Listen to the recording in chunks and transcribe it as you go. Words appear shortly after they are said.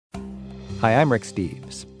Hi, I'm Rick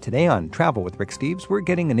Steves. Today on Travel with Rick Steves, we're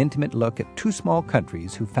getting an intimate look at two small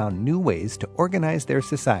countries who found new ways to organize their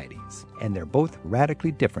societies, and they're both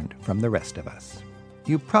radically different from the rest of us.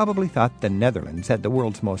 You probably thought the Netherlands had the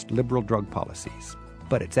world's most liberal drug policies,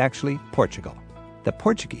 but it's actually Portugal. The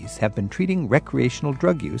Portuguese have been treating recreational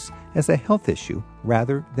drug use as a health issue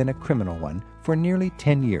rather than a criminal one for nearly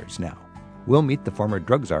 10 years now. We'll meet the former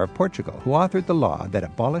drug czar of Portugal, who authored the law that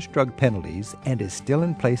abolished drug penalties and is still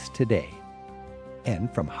in place today.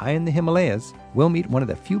 And from high in the Himalayas, we'll meet one of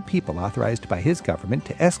the few people authorized by his government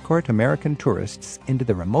to escort American tourists into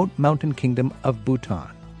the remote mountain kingdom of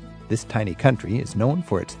Bhutan. This tiny country is known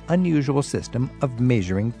for its unusual system of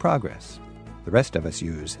measuring progress. The rest of us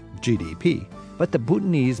use GDP, but the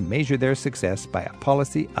Bhutanese measure their success by a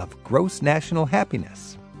policy of gross national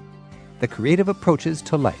happiness. The creative approaches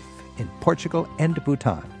to life in Portugal and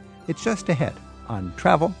Bhutan. It's just ahead on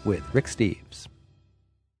Travel with Rick Steves.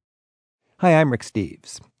 Hi, I'm Rick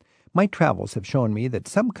Steves. My travels have shown me that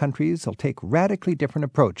some countries will take radically different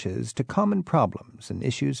approaches to common problems and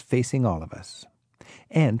issues facing all of us.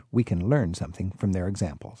 And we can learn something from their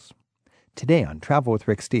examples. Today on Travel with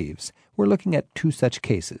Rick Steves, we're looking at two such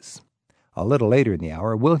cases. A little later in the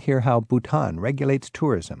hour, we'll hear how Bhutan regulates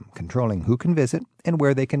tourism, controlling who can visit and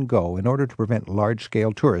where they can go in order to prevent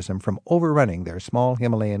large-scale tourism from overrunning their small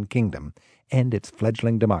Himalayan kingdom and its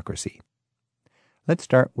fledgling democracy. Let's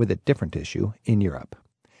start with a different issue in Europe.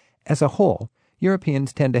 As a whole,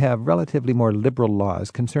 Europeans tend to have relatively more liberal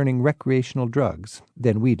laws concerning recreational drugs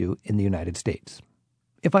than we do in the United States.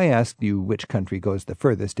 If I asked you which country goes the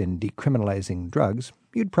furthest in decriminalizing drugs,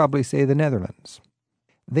 you'd probably say the Netherlands.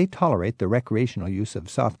 They tolerate the recreational use of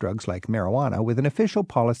soft drugs like marijuana with an official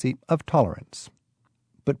policy of tolerance.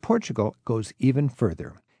 But Portugal goes even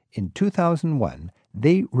further. In 2001,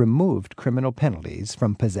 they removed criminal penalties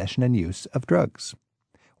from possession and use of drugs.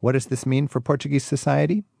 What does this mean for Portuguese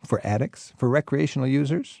society, for addicts, for recreational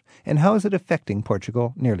users? And how is it affecting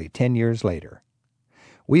Portugal nearly 10 years later?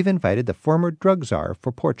 We've invited the former drug czar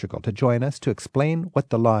for Portugal to join us to explain what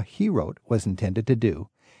the law he wrote was intended to do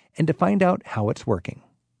and to find out how it's working.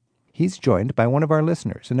 He's joined by one of our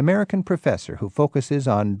listeners, an American professor who focuses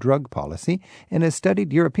on drug policy and has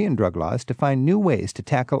studied European drug laws to find new ways to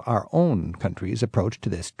tackle our own country's approach to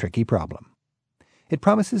this tricky problem. It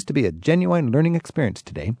promises to be a genuine learning experience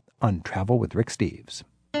today on Travel with Rick Steves.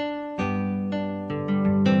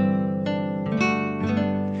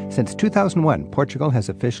 Since 2001, Portugal has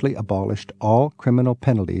officially abolished all criminal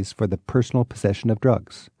penalties for the personal possession of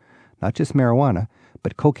drugs. Not just marijuana,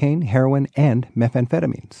 but cocaine, heroin, and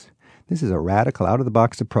methamphetamines. This is a radical,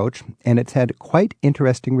 out-of-the-box approach, and it's had quite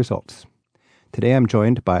interesting results. Today I'm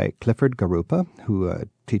joined by Clifford Garupa, who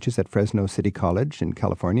teaches at Fresno City College in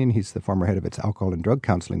California, and he's the former head of its alcohol and drug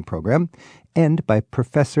counseling program, and by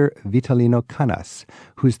Professor Vitalino Canas,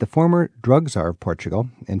 who's the former drug czar of Portugal,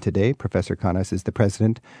 and today Professor Canas is the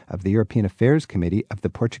president of the European Affairs Committee of the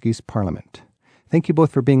Portuguese Parliament. Thank you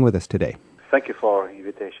both for being with us today. Thank you for the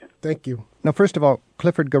invitation. Thank you. Now, first of all,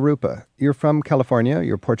 Clifford Garupa, you're from California,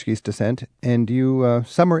 you're Portuguese descent, and you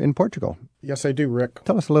summer in Portugal. Yes, I do, Rick.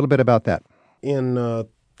 Tell us a little bit about that. In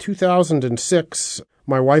 2006,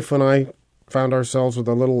 my wife and I found ourselves with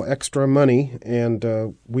a little extra money,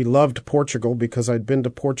 and we loved Portugal because I'd been to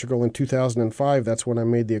Portugal in 2005. That's when I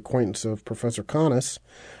made the acquaintance of Professor Canas.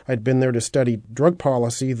 I'd been there to study drug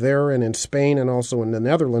policy there and in Spain and also in the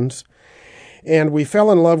Netherlands. And we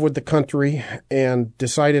fell in love with the country and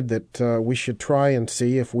decided that we should try and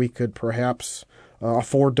see if we could perhaps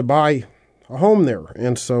afford to buy a home there.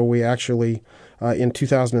 And so we actually, in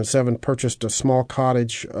 2007, purchased a small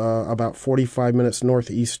cottage about 45 minutes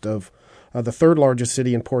northeast of the third largest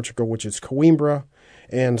city in Portugal, which is Coimbra.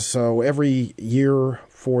 And so every year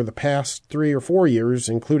for the past 3 or 4 years,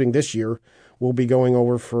 including this year, we'll be going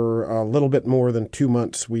over for a little bit more than 2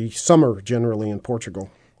 months. We summer generally in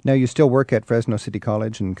Portugal. Now, you still work at Fresno City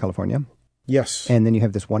College in California? Yes. And then you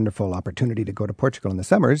have this wonderful opportunity to go to Portugal in the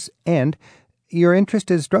summers, and your interest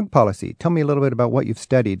is drug policy. Tell me a little bit about what you've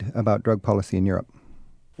studied about drug policy in Europe.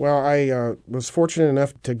 Well, I was fortunate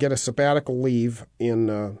enough to get a sabbatical leave in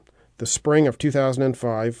the spring of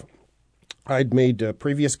 2005. I'd made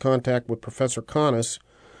previous contact with Professor Canas,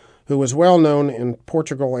 who was well known in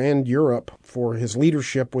Portugal and Europe for his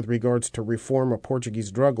leadership with regards to reform of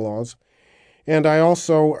Portuguese drug laws. And I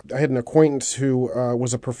had an acquaintance who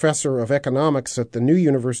was a professor of economics at the new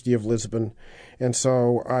University of Lisbon. And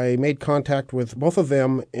so I made contact with both of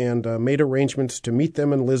them and made arrangements to meet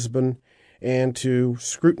them in Lisbon and to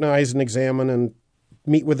scrutinize and examine and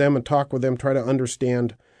meet with them and talk with them, try to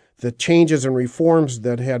understand the changes and reforms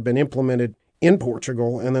that had been implemented in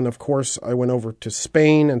Portugal. And then, of course, I went over to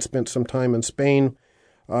Spain and spent some time in Spain,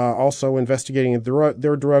 also investigating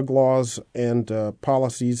their drug laws and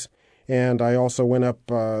policies. And I also went up,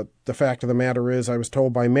 the fact of the matter is, I was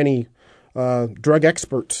told by many drug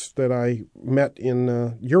experts that I met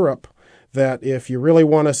in Europe that if you really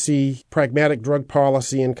want to see pragmatic drug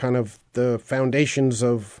policy and kind of the foundations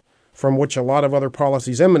from which a lot of other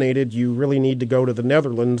policies emanated, you really need to go to the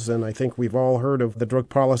Netherlands. And I think we've all heard of the drug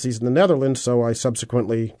policies in the Netherlands, so I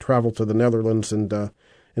subsequently traveled to the Netherlands and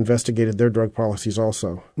investigated their drug policies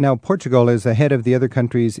also. Now, Portugal is ahead of the other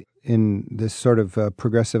countries in this sort of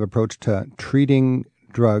progressive approach to treating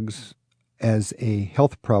drugs as a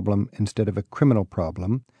health problem instead of a criminal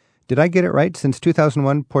problem. Did I get it right? Since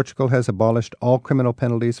 2001, Portugal has abolished all criminal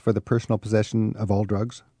penalties for the personal possession of all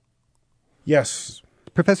drugs? Yes.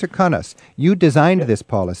 Professor Canas, you designed this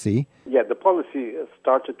policy. Yeah, the policy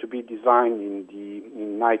started to be designed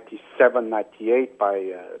in 97, 98 by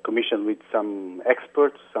a commission with some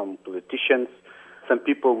experts, some politicians, some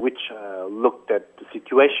people which looked at the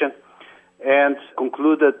situation and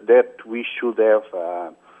concluded that we should have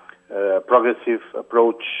a progressive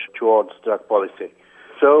approach towards drug policy.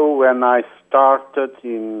 So when I started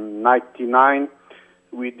in 99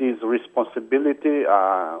 with this responsibility,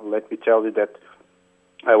 let me tell you that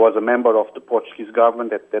I was a member of the Portuguese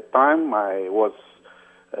government at that time. I was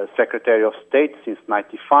Secretary of State since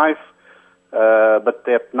 95. But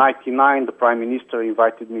at 99, the Prime Minister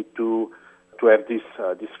invited me to have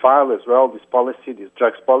this file as well, this policy, this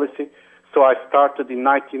drugs policy. So I started in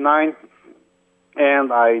 99,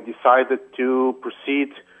 and I decided to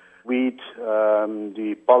proceed with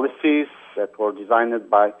the policies that were designed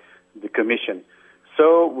by the Commission.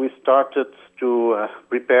 So we started to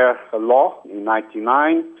prepare a law in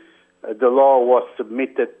 99. The law was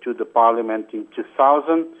submitted to the Parliament in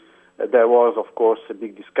 2000. There was, of course, a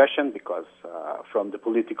big discussion because from the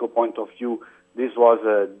political point of view, this was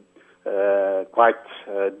a quite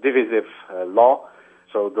divisive law.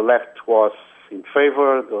 So the left was in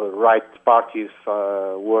favor, the right parties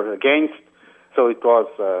were against. So it was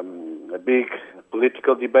a big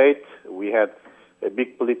political debate. We had a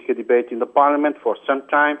big political debate in the Parliament for some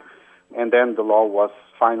time, and then the law was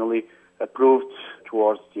finally approved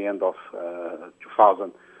towards the end of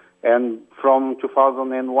 2000. And from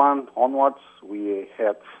 2001 onwards, we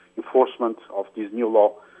had enforcement of this new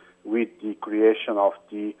law with the creation of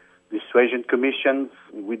the dissuasion commissions,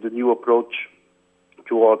 with the new approach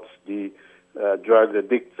towards the drug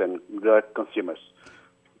addicts and drug consumers.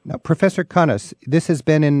 Now, Professor Canas, this has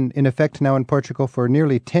been in effect now in Portugal for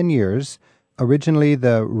nearly 10 years. Originally,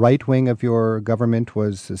 the right wing of your government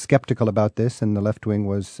was skeptical about this, and the left wing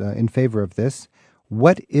was in favor of this.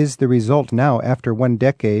 What is the result now after 1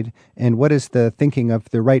 decade, and what is the thinking of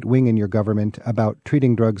the right wing in your government about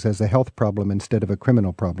treating drugs as a health problem instead of a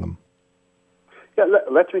criminal problem? Yeah,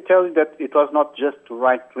 let me tell you that it was not just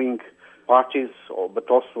right-wing parties, but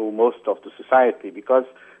also most of the society, because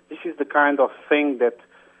this is the kind of thing that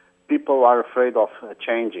people are afraid of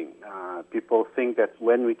changing. People think that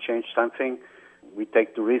when we change something, we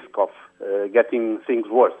take the risk of getting things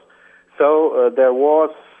worse. So there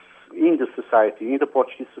was in the society, in the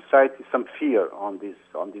Portuguese society, some fear on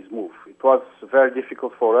this move. It was very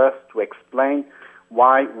difficult for us to explain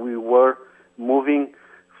why we were moving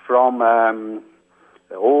from an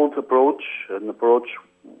old approach, an approach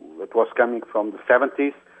that was coming from the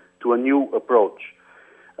 70s, to a new approach.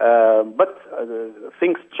 But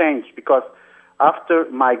things changed because after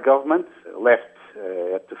my government left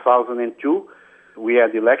at 2002, we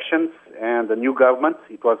had elections and a new government.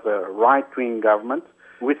 It was a right-wing government.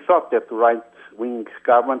 We thought that the right-wing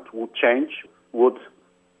government would change, would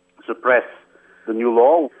suppress the new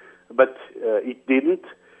law, but it didn't.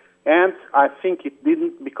 And I think it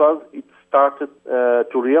didn't because it started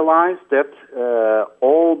to realize that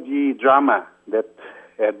all the drama that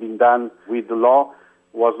had been done with the law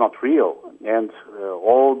was not real, and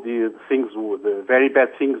all the things, the very bad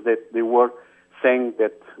things that they were saying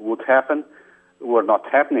that would happen were not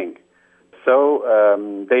happening. So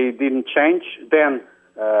they didn't change. Then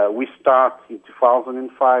we start in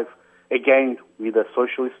 2005 again with a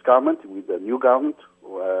socialist government, with a new government,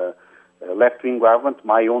 a left-wing government,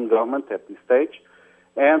 my own government at this stage.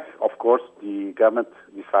 And, of course, the government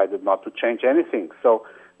decided not to change anything. So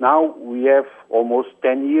now we have almost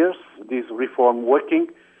 10 years, this reform working,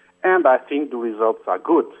 and I think the results are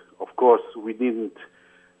good. Of course, we didn't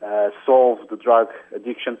solve the drug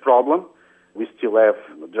addiction problem. We still have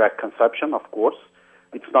drug consumption, of course.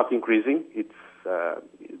 It's not increasing, it's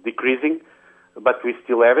decreasing, but we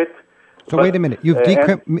still have it. So wait a minute.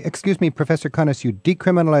 Excuse me, Professor Canas, you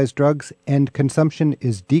decriminalize drugs and consumption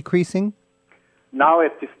is decreasing? Now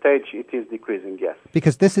at this stage it is decreasing, yes.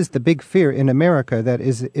 Because this is the big fear in America, that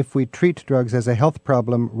is, if we treat drugs as a health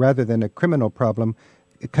problem rather than a criminal problem,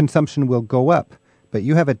 consumption will go up. But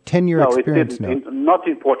you have a 10-year experience now. Not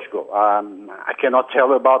in Portugal. I cannot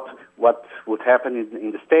tell about what would happen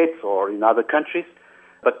in the States or in other countries.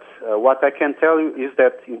 But what I can tell you is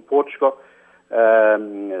that in Portugal,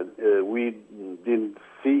 we didn't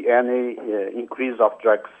see any increase of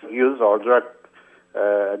drugs use or drug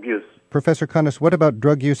abuse. Professor Canas, what about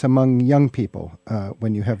drug use among young people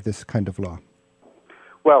when you have this kind of law?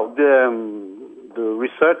 Well, the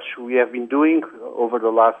research we have been doing over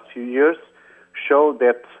the last few years show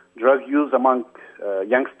that drug use among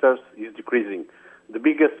youngsters is decreasing. The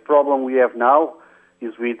biggest problem we have now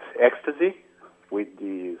is with ecstasy, with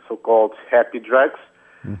the so-called happy drugs.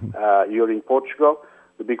 Here in Portugal,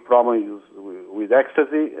 the big problem is with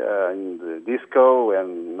ecstasy in the disco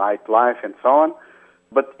and nightlife and so on.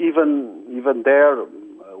 But even there,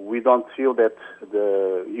 we don't feel that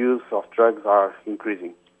the use of drugs are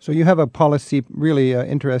increasing. So you have a policy really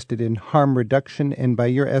interested in harm reduction, and by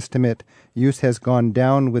your estimate, use has gone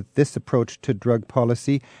down with this approach to drug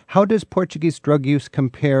policy. How does Portuguese drug use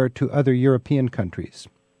compare to other European countries?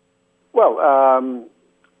 Well,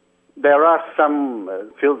 there are some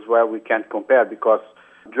fields where we can't compare because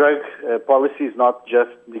drug policy is not just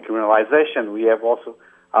decriminalization. We have also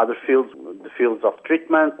other fields, the fields of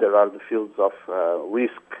treatment, there are the fields of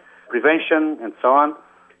risk prevention and so on.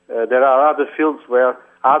 There are other fields where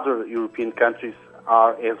other European countries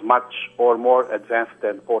are as much or more advanced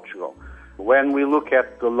than Portugal. When we look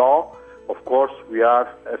at the law, of course, we are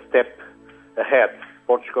a step ahead.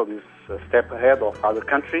 Portugal is a step ahead of other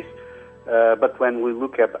countries. But when we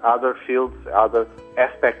look at other fields, other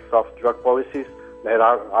aspects of drug policies, there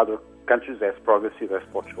are other countries as progressive as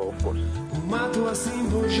Portugal, of course.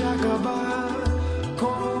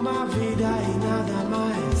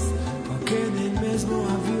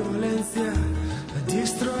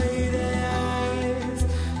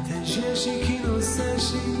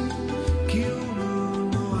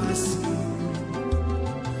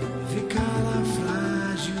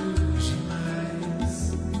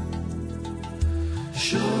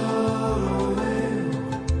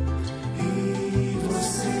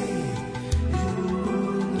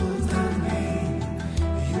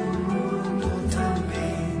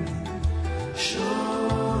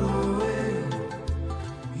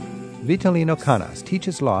 Vitalino Canas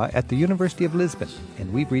teaches law at the University of Lisbon,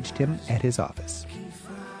 and we've reached him at his office.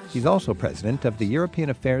 He's also president of the European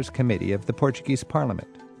Affairs Committee of the Portuguese Parliament.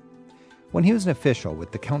 When he was an official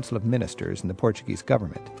with the Council of Ministers in the Portuguese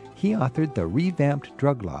government, he authored the revamped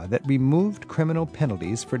drug law that removed criminal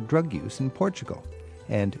penalties for drug use in Portugal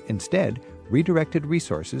and instead redirected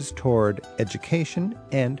resources toward education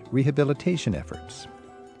and rehabilitation efforts.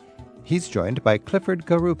 He's joined by Clifford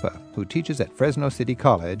Garupa, who teaches at Fresno City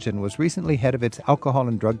College and was recently head of its alcohol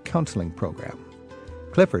and drug counseling program.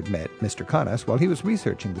 Clifford met Mr. Canas while he was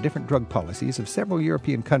researching the different drug policies of several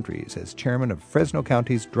European countries as chairman of Fresno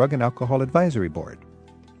County's Drug and Alcohol Advisory Board.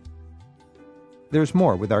 There's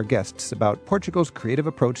more with our guests about Portugal's creative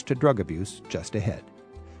approach to drug abuse just ahead.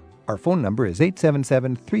 Our phone number is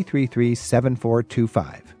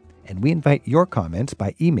 877-333-7425, and we invite your comments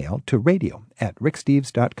by email to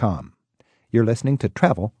radio@ricksteves.com. You're listening to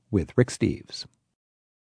Travel with Rick Steves.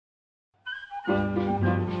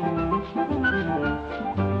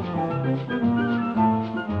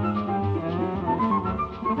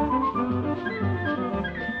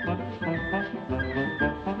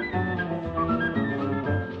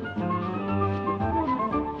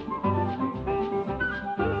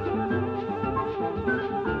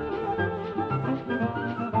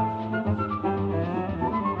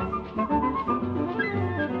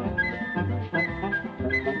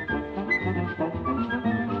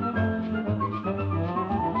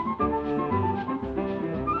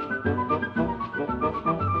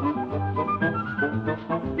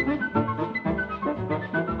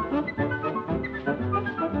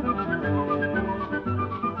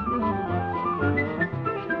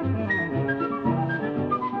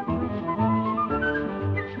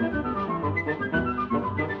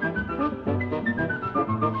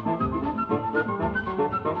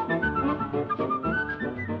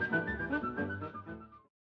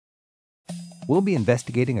 We'll be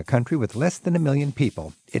investigating a country with less than 1 million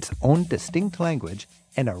people, its own distinct language,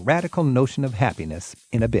 and a radical notion of happiness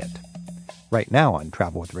in a bit. Right now on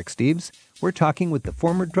Travel with Rick Steves, we're talking with the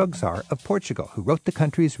former drug czar of Portugal, who wrote the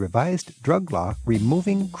country's revised drug law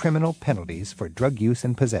removing criminal penalties for drug use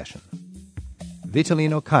and possession.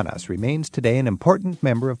 Vitalino Canas remains today an important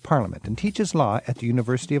member of Parliament and teaches law at the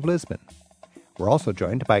University of Lisbon. We're also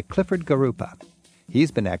joined by Clifford Garupa. He's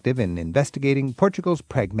been active in investigating Portugal's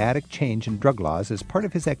pragmatic change in drug laws as part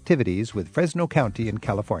of his activities with Fresno County in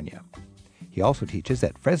California. He also teaches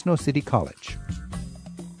at Fresno City College.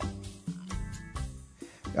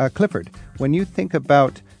 Clifford, when you think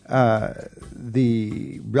about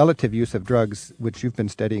the relative use of drugs, which you've been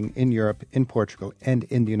studying in Europe, in Portugal, and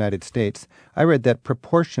in the United States, I read that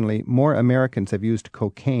proportionally more Americans have used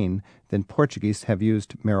cocaine than Portuguese have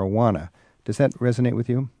used marijuana. Does that resonate with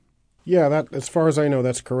you? Yeah, that, as far as I know,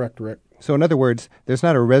 that's correct, Rick. So in other words, there's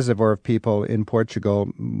not a reservoir of people in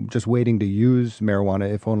Portugal just waiting to use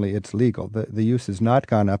marijuana if only it's legal. The use has not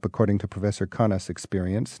gone up, according to Professor Khanna's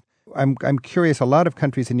experience. I'm curious, a lot of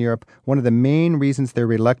countries in Europe, one of the main reasons they're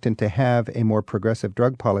reluctant to have a more progressive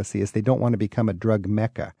drug policy is they don't want to become a drug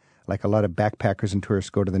mecca, like a lot of backpackers and tourists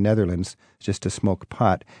go to the Netherlands just to smoke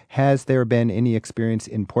pot. Has there been any experience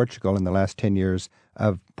in Portugal in the last 10 years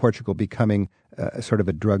of Portugal becoming sort of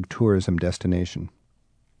a drug tourism destination?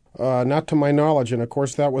 Not to my knowledge, and of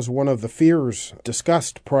course that was one of the fears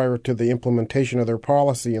discussed prior to the implementation of their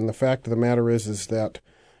policy, and the fact of the matter is that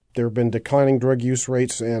there have been declining drug use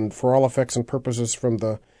rates, and for all effects and purposes from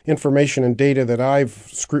the information and data that I've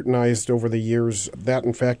scrutinized over the years, that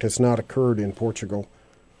in fact has not occurred in Portugal.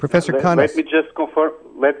 Professor Khanna. Let me just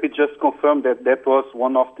confirm that was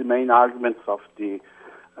one of the main arguments of the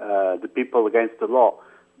people against the law.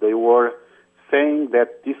 They were saying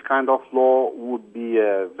that this kind of law would be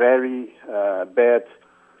a very bad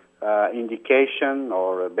indication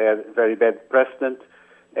or a very bad precedent,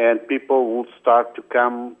 and people would start to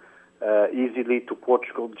come easily to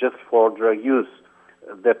Portugal just for drug use.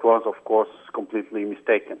 That was, of course, completely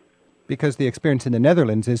mistaken. Because the experience in the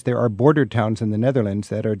Netherlands is there are border towns in the Netherlands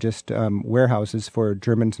that are just warehouses for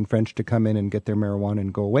Germans and French to come in and get their marijuana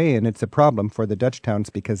and go away, and it's a problem for the Dutch towns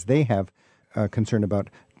because they have concern about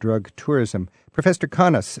drug tourism. Professor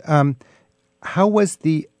Khanna, how was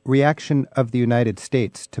the reaction of the United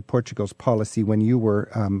States to Portugal's policy when you were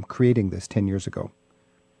creating this 10 years ago?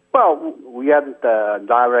 Well, we had a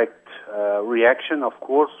direct reaction, of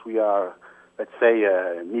course. We are, let's say,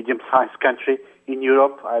 a medium-sized country in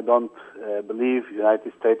Europe. I don't believe the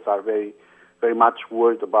United States are very, very much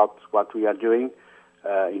worried about what we are doing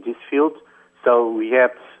in this field. So we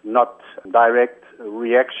had not direct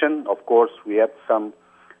reaction. Of course, we had some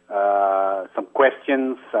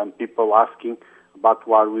questions, some people asking about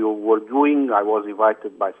what we were doing. I was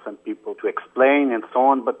invited by some people to explain and so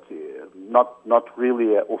on, but not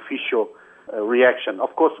really an official reaction.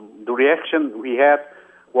 Of course, the reaction we had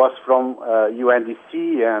was from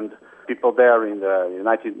UNDC and people there in the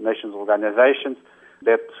United Nations organizations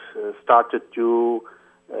that started to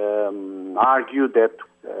argue that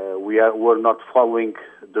were not following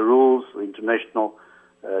the rules, international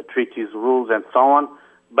treaties rules and so on.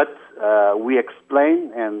 But we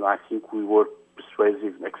explained, and I think we were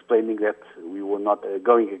persuasive explaining that we were not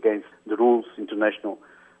going against the rules, international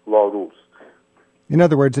law rules. In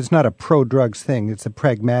other words, it's not a pro-drugs thing. It's a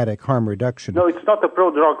pragmatic harm reduction. No, it's not a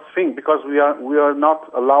pro-drugs thing because we are not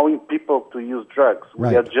allowing people to use drugs.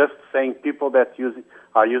 Right. We are just saying people that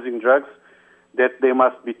are using drugs, that they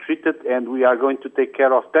must be treated, and we are going to take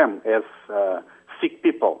care of them as sick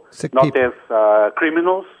people. Not as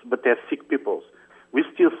criminals, but as sick people. We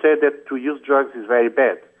still say that to use drugs is very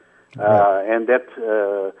bad, right. And that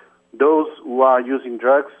those who are using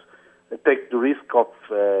drugs take the risk of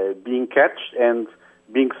being catched and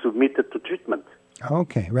being submitted to treatment.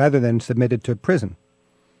 Okay, rather than submitted to prison.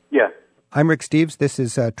 Yeah. I'm Rick Steves. This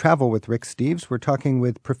is Travel with Rick Steves. We're talking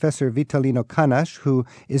with Professor Vitalino Khanna, who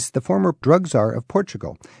is the former drug czar of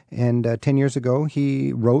Portugal. And 10 years ago,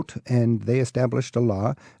 he wrote and they established a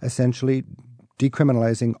law essentially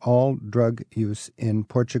decriminalizing all drug use in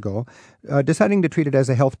Portugal, deciding to treat it as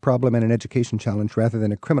a health problem and an education challenge rather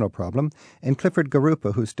than a criminal problem. And Clifford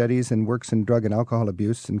Garupa, who studies and works in drug and alcohol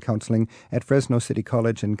abuse and counseling at Fresno City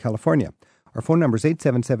College in California. Our phone number is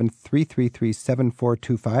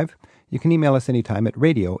 877-333-7425. You can email us anytime at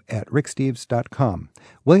radio@ricksteves.com.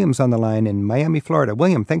 William's on the line in Miami, Florida.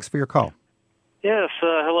 William, thanks for your call. Yes,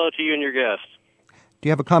 hello to you and your guest. Do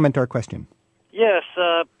you have a comment or question? Yes,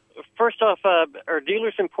 first off, are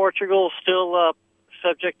dealers in Portugal still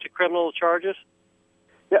subject to criminal charges?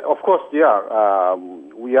 Yeah, of course they are.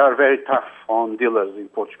 We are very tough on dealers in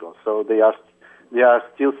Portugal, so they are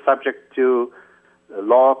still subject to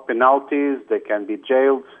law penalties. They can be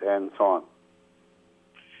jailed and so on.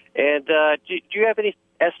 And do you have any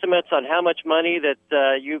estimates on how much money that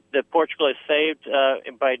Portugal has saved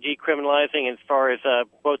by decriminalizing, as far as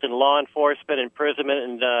both in law enforcement,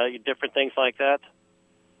 imprisonment, and different things like that?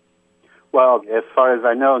 Well, as far as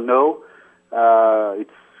I know, no.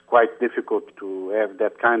 It's quite difficult to have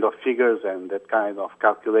that kind of figures and that kind of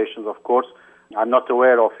calculations, of course. I'm not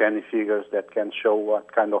aware of any figures that can show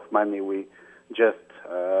what kind of money we just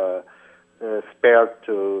spared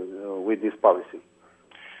with this policy.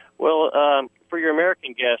 Well, for your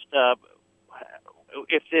American guest,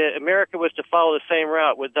 if America was to follow the same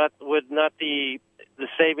route, would not the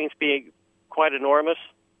savings be quite enormous?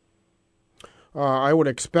 I would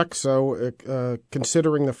expect so,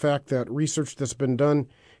 considering the fact that research that's been done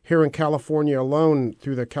here in California alone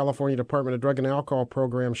through the California Department of Drug and Alcohol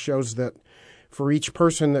program shows that for each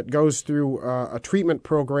person that goes through a treatment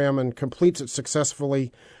program and completes it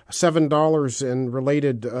successfully, $7 in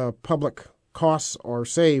related public costs are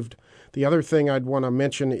saved. The other thing I'd want to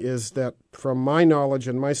mention is that from my knowledge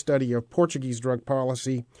and my study of Portuguese drug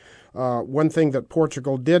policy, one thing that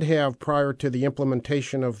Portugal did have prior to the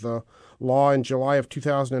implementation of the law in July of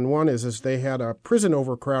 2001 is they had a prison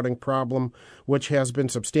overcrowding problem, which has been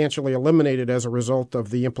substantially eliminated as a result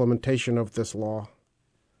of the implementation of this law.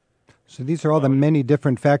 So these are all the many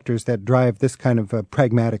different factors that drive this kind of a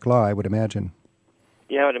pragmatic law, I would imagine.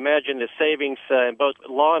 Yeah, I would imagine the savings in both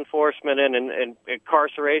law enforcement and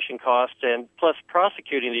incarceration costs, and plus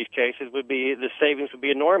prosecuting these cases, the savings would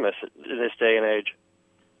be enormous in this day and age.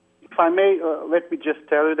 If I may, let me just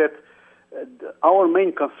tell you that our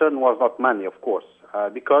main concern was not money, of course,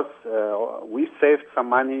 because we saved some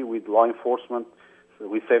money with law enforcement, so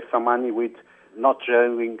we saved some money with not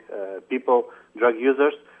jailing people, drug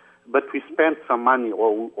users, but we spent some money,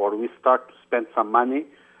 or we start to spend some money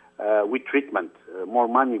with treatment, more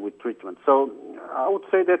money with treatment. So I would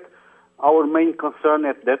say that our main concern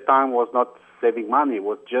at that time was not saving money,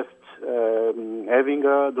 was just having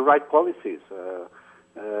the right policies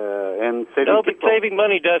and saving No, but people. saving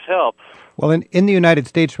money does help. Well, in the United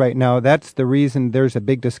States right now, that's the reason there's a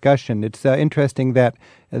big discussion. It's interesting that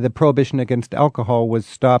the prohibition against alcohol was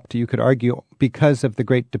stopped, you could argue, because of the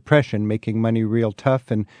Great Depression, making money real tough,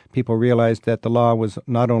 and people realized that the law was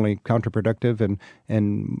not only counterproductive and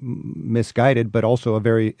misguided, but also a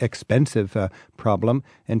very expensive problem.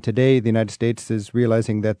 And today, the United States is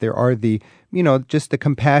realizing that there are just the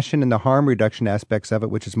compassion and the harm reduction aspects of it,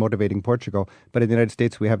 which is motivating Portugal. But in the United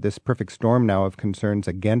States, we have this perfect storm now of concerns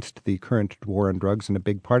against the current war on drugs, and a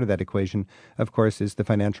big part of that equation, of course, is the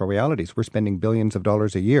financial realities. We're spending billions of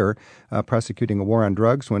dollars a year prosecuting a war on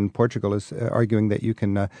drugs when Portugal is arguing that you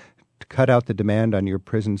can cut out the demand on your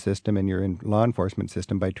prison system and your law enforcement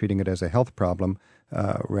system by treating it as a health problem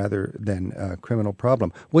rather than a criminal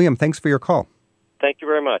problem. William, thanks for your call. Thank you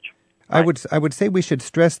very much. I would say we should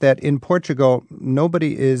stress that in Portugal,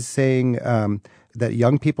 nobody is saying that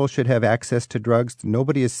young people should have access to drugs.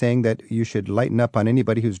 Nobody is saying that you should lighten up on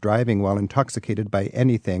anybody who's driving while intoxicated by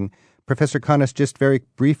anything. Professor Canas, just very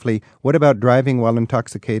briefly, what about driving while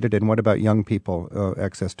intoxicated, and what about young people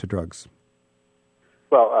access to drugs?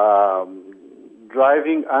 Well,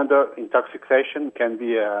 driving under intoxication can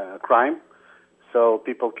be a crime, so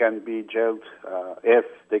people can be jailed if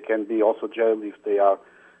they can be also jailed if they are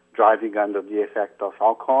driving under the effect of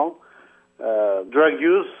alcohol. Drug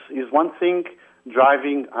use is one thing.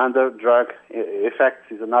 Driving under drug effects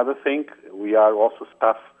is another thing. We are also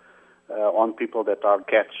tough on people that are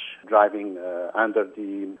catch driving under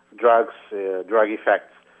the drug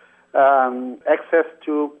effects. Access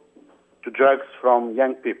to drugs from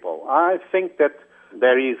young people. I think that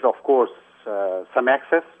there is, of course, some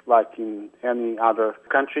access, like in any other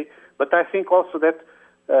country, but I think also that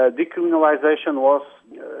decriminalization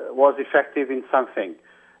was effective in something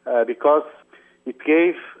because it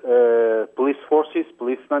gave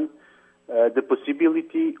policemen, the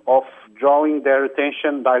possibility of drawing their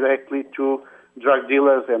attention directly to drug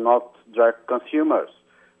dealers and not drug consumers.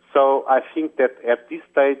 So I think that at this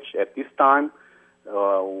stage, at this time,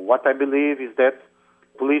 what I believe is that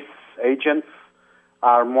police agents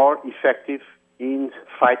are more effective in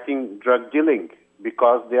fighting drug dealing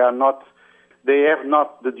because they have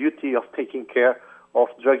not the duty of taking care of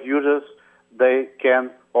drug users. They can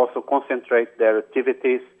also concentrate their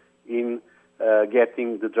activities in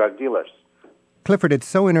getting the drug dealers. Clifford, it's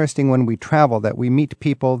so interesting when we travel that we meet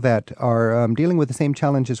people that are dealing with the same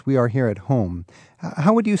challenges we are here at home.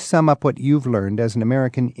 How would you sum up what you've learned as an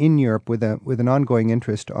American in Europe with an ongoing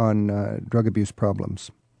interest on drug abuse problems?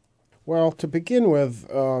 Well, to begin with,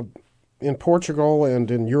 in Portugal and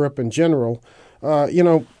in Europe in general,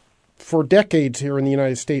 for decades here in the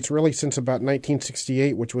United States, really since about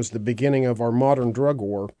 1968, which was the beginning of our modern drug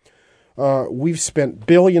war, we've spent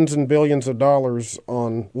billions and billions of dollars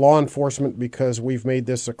on law enforcement because we've made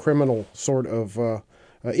this a criminal sort of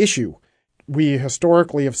issue. We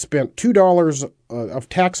historically have spent $2 of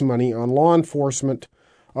tax money on law enforcement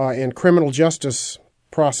and criminal justice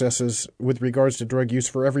processes with regards to drug use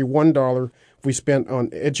for every $1 we spent on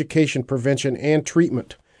education, prevention, and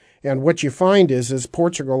treatment. And what you find is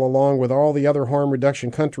Portugal, along with all the other harm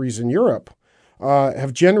reduction countries in Europe,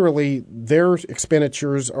 have generally, their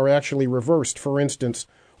expenditures are actually reversed. For instance,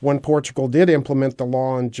 when Portugal did implement the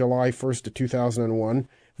law on July 1st of 2001,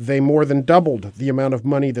 they more than doubled the amount of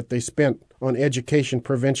money that they spent on education,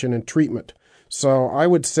 prevention, and treatment. So I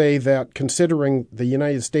would say that considering the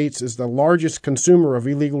United States is the largest consumer of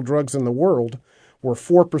illegal drugs in the world, we're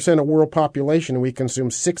 4% of world population and we consume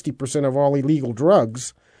 60% of all illegal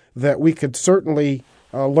drugs, that we could certainly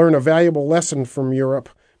learn a valuable lesson from Europe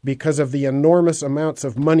because of the enormous amounts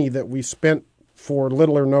of money that we spent for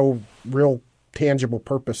little or no real tangible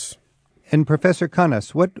purpose. And Professor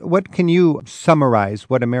Canas, what can you summarize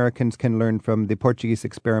what Americans can learn from the Portuguese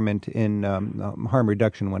experiment in harm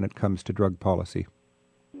reduction when it comes to drug policy?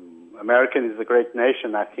 America is a great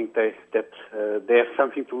nation. I think they have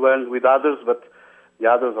something to learn with others, but the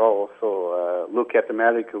others also look at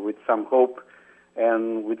America with some hope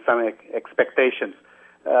and with some expectations.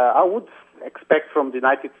 I would expect from the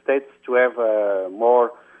United States to have a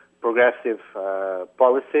more progressive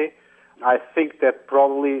policy. I think that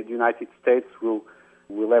probably the United States will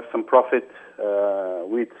have some profit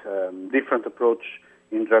with different approach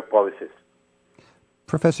in drug policies.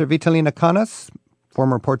 Professor Vitalina Canas,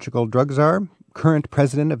 former Portugal drug czar, current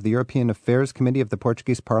president of the European Affairs Committee of the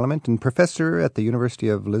Portuguese Parliament, and professor at the University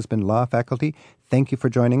of Lisbon Law Faculty, thank you for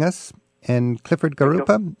joining us. And Clifford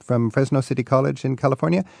Garupa from Fresno City College in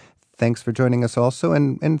California, thanks for joining us also.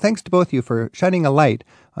 And thanks to both of you for shining a light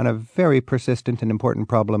on a very persistent and important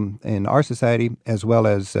problem in our society as well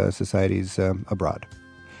as societies abroad.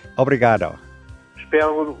 Obrigado.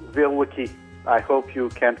 Espero vê-lo aqui. I hope you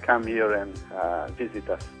can come here and visit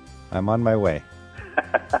us. I'm on my way.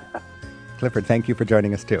 Clifford, thank you for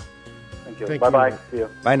joining us too. Thank you. Thank Bye-bye. you. See you.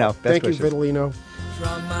 Bye now. Best Thank wishes. you, Vitalino.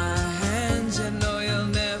 From my hands, you know you'll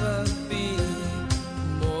never be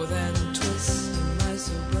more than twist in my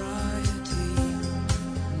sobriety,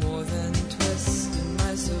 more than twist in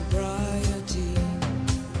my sobriety,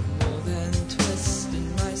 more than twist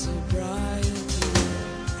in my sobriety.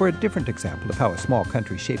 For a different example of how a small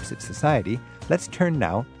country shapes its society, let's turn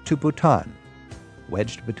now to Bhutan.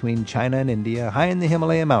 Wedged between China and India, high in the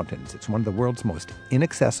Himalayan mountains, it's one of the world's most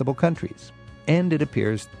inaccessible countries. And it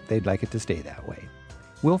appears they'd like it to stay that way.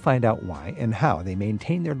 We'll find out why and how they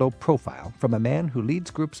maintain their low profile from a man who leads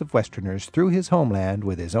groups of Westerners through his homeland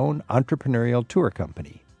with his own entrepreneurial tour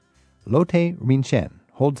company. Lotte Rinchen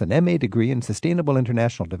holds an MA degree in Sustainable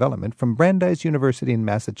International Development from Brandeis University in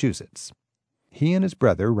Massachusetts. He and his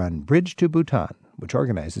brother run Bridge to Bhutan, which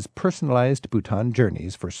organizes personalized Bhutan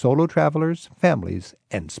journeys for solo travelers, families,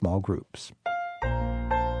 and small groups.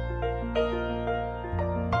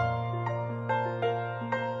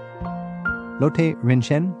 Lotte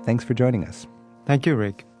Rinchen, thanks for joining us. Thank you,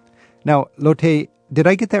 Rick. Now, Lotte, did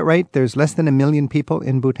I get that right? There's less than 1 million people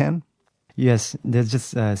in Bhutan? Yes, there's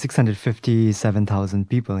just 657,000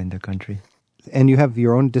 people in the country. And you have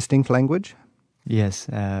your own distinct language? Yes,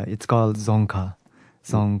 it's called Dzongkha.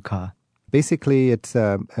 Dzongkha. Basically, it's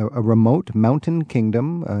a remote mountain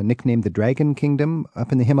kingdom, nicknamed the Dragon Kingdom,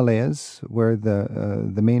 up in the Himalayas, where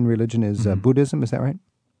the main religion is Buddhism. Is that right?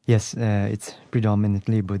 Yes, it's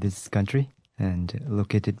predominantly Buddhist country and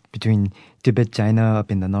located between Tibet, China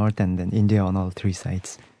up in the north, and then India on all three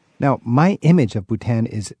sides. Now, my image of Bhutan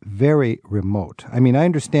is very remote. I mean, I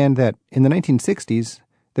understand that in the 1960s,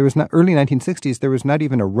 early 1960s, there was not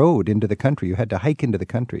even a road into the country. You had to hike into the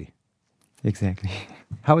country. Exactly.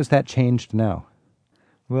 How has that changed now?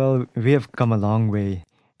 Well, we have come a long way.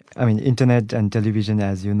 I mean, internet and television,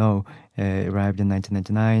 as you know, arrived in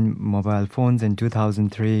 1999, mobile phones in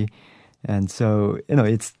 2003. And so,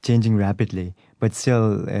 it's changing rapidly. But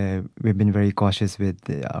still, we've been very cautious with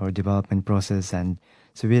our development process. And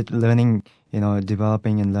so we're learning,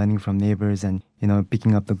 developing and learning from neighbors and,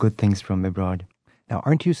 picking up the good things from abroad. Now,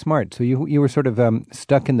 aren't you smart? So you were sort of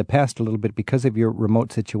stuck in the past a little bit because of your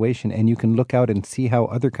remote situation, and you can look out and see how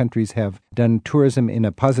other countries have done tourism in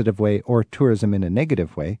a positive way or tourism in a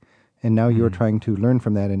negative way, and now you're trying to learn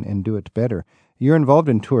from that and do it better. You're involved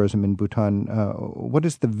in tourism in Bhutan. What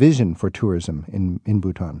is the vision for tourism in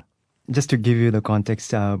Bhutan? Just to give you the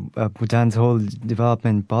context, Bhutan's whole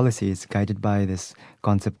development policy is guided by this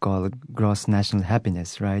concept called gross national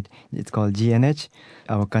happiness, right? It's called GNH.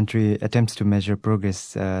 Our country attempts to measure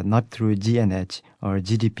progress not through GNH or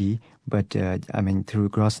GDP, but through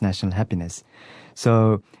gross national happiness.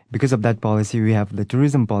 So because of that policy, we have the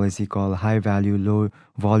tourism policy called high value, low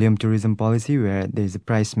volume tourism policy, where there's a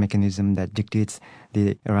price mechanism that dictates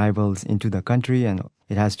the arrivals into the country, and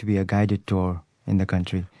it has to be a guided tour in the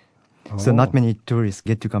country. So not many tourists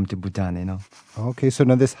get to come to Bhutan, Okay, so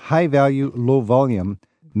now this high value, low volume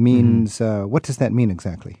means, what does that mean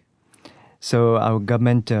exactly? So our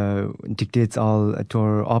government dictates all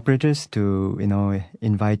tour operators to,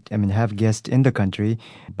 have guests in the country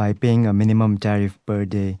by paying a minimum tariff per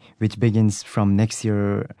day, which begins from next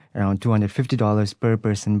year around $250 per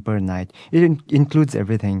person per night. It includes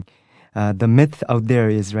everything. The myth out there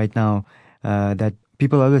is right now that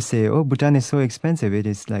people always say, oh, Bhutan is so expensive. It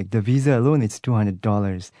is like the visa alone, it's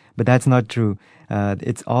 $200. But that's not true.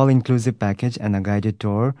 It's all-inclusive package and a guided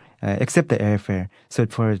tour, except the airfare. So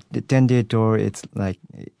for the 10-day tour, it's like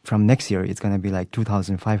from next year, it's going to be like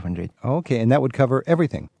 $2,500. Okay, and that would cover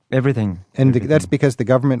everything. Everything. And that's because the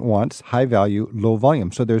government wants high value, low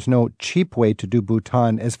volume. So there's no cheap way to do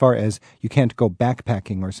Bhutan as far as you can't go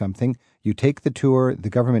backpacking or something. You take the tour, the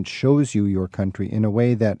government shows you your country in a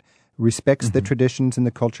way that respects the traditions and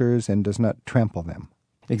the cultures and does not trample them.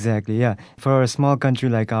 Exactly, yeah. For a small country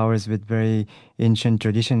like ours with very ancient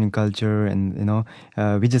tradition and culture, and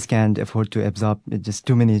we just can't afford to absorb just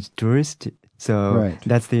too many tourists. So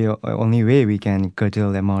that's the only way we can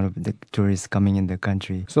curtail the amount of the tourists coming in the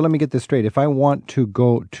country. So let me get this straight. If I want to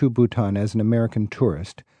go to Bhutan as an American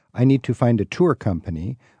tourist, I need to find a tour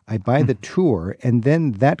company. I buy the tour, and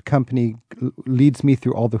then that company leads me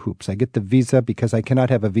through all the hoops. I get the visa because I cannot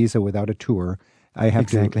have a visa without a tour. I have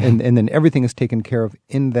to, and then everything is taken care of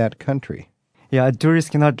in that country. Yeah, a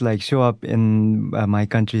tourist cannot show up in my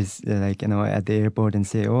countries at the airport and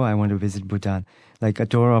say, "Oh, I want to visit Bhutan." Like a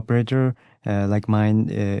tour operator like mine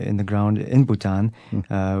in the ground in Bhutan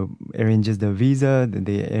arranges the visa,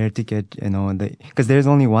 the air ticket, because there's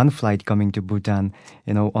only one flight coming to Bhutan,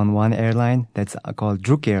 on one airline that's called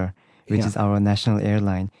Druk Air, which is our national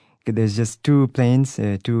airline. There's just two planes,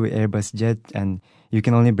 two Airbus jets, and you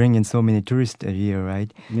can only bring in so many tourists a year,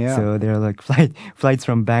 right? Yeah. So there are flights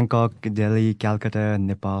from Bangkok, Delhi, Calcutta,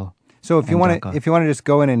 Nepal. So if you want to just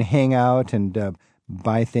go in and hang out and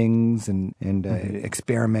buy things and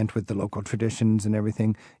experiment with the local traditions and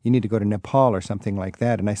everything, you need to go to Nepal or something like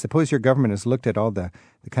that. And I suppose your government has looked at all the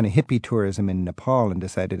kind of hippie tourism in Nepal and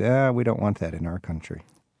decided, we don't want that in our country.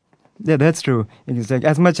 Yeah, that's true. It's like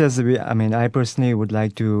as much as I personally would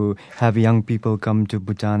like to have young people come to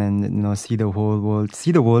Bhutan and see the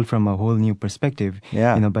world from a whole new perspective.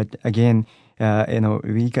 Yeah. But again,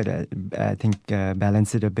 we gotta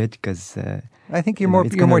balance it a bit because I think you're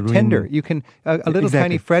more tender. You can a little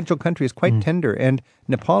tiny fragile country is quite tender, and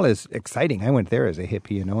Nepal is exciting. I went there as a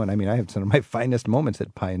hippie, and I had some of my finest moments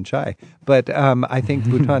at Pai and Chai. But I think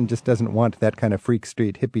Bhutan just doesn't want that kind of freak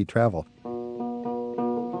street hippie travel.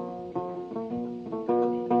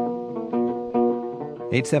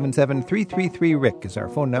 877-333-RIC is our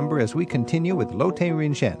phone number as we continue with Lotte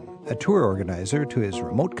Rinchen, a tour organizer to his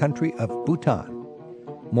remote country of Bhutan.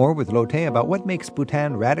 More with Lotte about what makes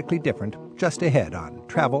Bhutan radically different just ahead on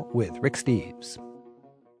Travel with Rick Steves.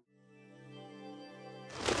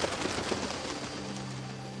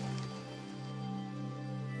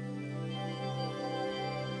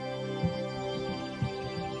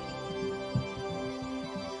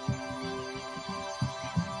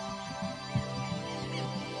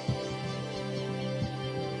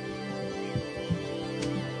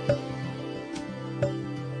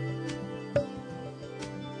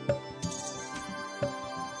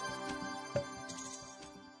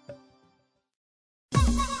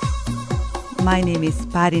 My name is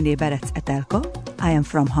Párine Berec-Etelka. I am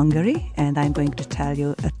from Hungary, and I'm going to tell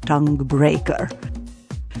you a tongue breaker.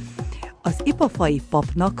 Az ipafai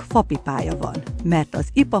papnak fapipája van, mert az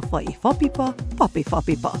ipafai fapipa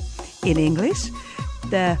papi-fapipa. In English,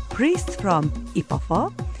 the priest from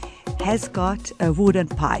Ipafa has got a wooden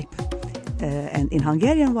pipe. And in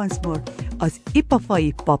Hungarian once more, az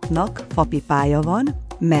ipafai papnak fapipája van,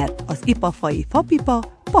 mert az ipafai fapipa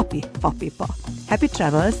papi-fapipa. Happy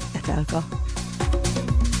travels, Etelka.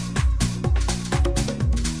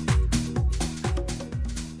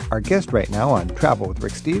 Our guest right now on Travel with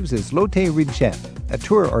Rick Steves is Lotte Rinchen, a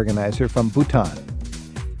tour organizer from Bhutan.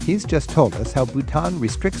 He's just told us how Bhutan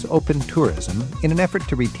restricts open tourism in an effort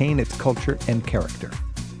to retain its culture and character.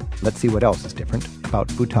 Let's see what else is different about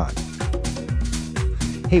Bhutan.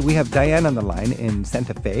 Hey, we have Diane on the line in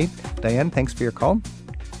Santa Fe. Diane, thanks for your call.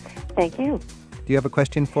 Thank you. Do you have a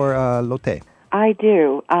question for Lotte? I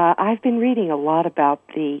do. I've been reading a lot about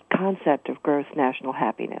the concept of gross national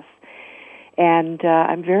happiness. And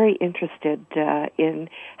I'm very interested in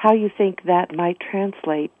how you think that might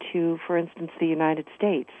translate to, for instance, the United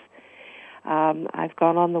States. I've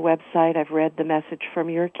gone on the website, I've read the message from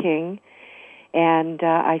your king, and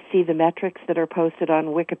I see the metrics that are posted on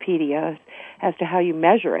Wikipedia as to how you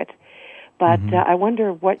measure it. But I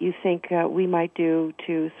wonder what you think we might do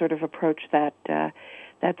to sort of approach that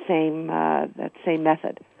same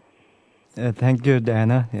method. Thank you,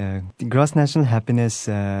 Diana. The gross national happiness,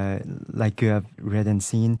 like you have read and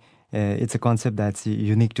seen, it's a concept that's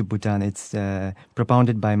unique to Bhutan. It's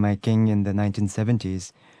propounded by my king in the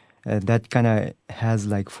 1970s. That kind of has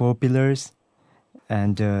like 4 pillars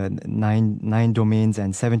and nine domains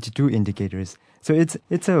and 72 indicators. So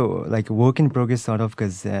it's a like work in progress sort of,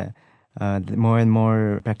 because more and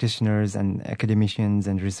more practitioners and academicians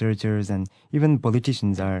and researchers and even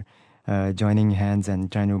politicians are joining hands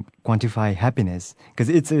and trying to quantify happiness, because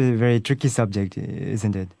it's a very tricky subject,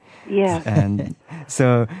 isn't it? Yeah. And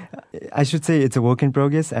so I should say it's a work in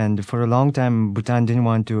progress. And for a long time, Bhutan didn't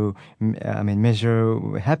want to,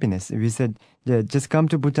 measure happiness. We said, yeah, just come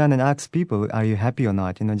to Bhutan and ask people, are you happy or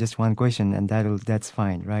not? Just one question, and that's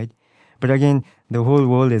fine, right? But again, the whole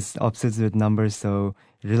world is obsessed with numbers, so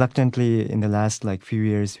reluctantly in the last few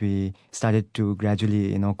years, we started to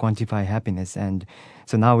gradually, quantify happiness. And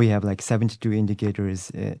so now we have 72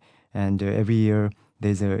 indicators, and every year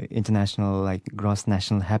there's a international gross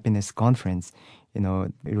national happiness conference.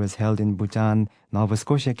 It was held in Bhutan, Nova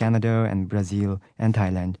Scotia, Canada, and Brazil and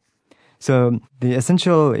Thailand. So the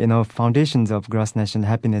essential, foundations of gross national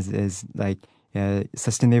happiness is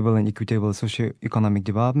sustainable and equitable socio-economic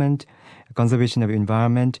development, conservation of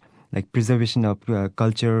environment, preservation of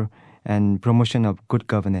culture, and promotion of good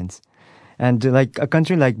governance. And a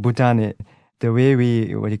country like Bhutan, the way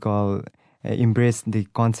we embrace the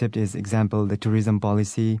concept is, example, the tourism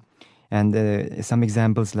policy, and some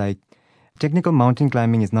examples like technical mountain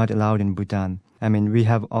climbing is not allowed in Bhutan. We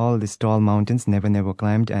have all these tall mountains, never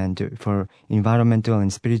climbed, and for environmental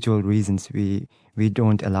and spiritual reasons, we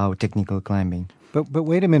don't allow technical climbing. But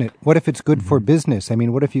wait a minute. What if it's good for business?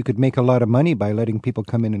 What if you could make a lot of money by letting people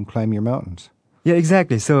come in and climb your mountains? Yeah,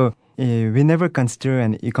 exactly. So we never consider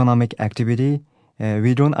an economic activity.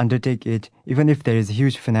 We don't undertake it, even if there is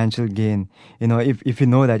huge financial gain. If you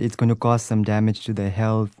know that it's going to cause some damage to the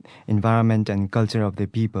health, environment, and culture of the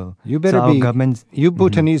people. You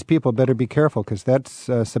Bhutanese people better be careful, because that's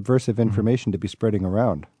subversive information to be spreading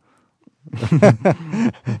around.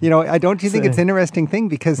 Don't you think it's an interesting thing,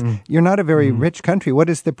 because you're not a very rich country.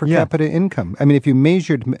 What is the per capita income? If you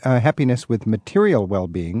measured happiness with material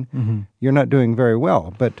well-being, you're not doing very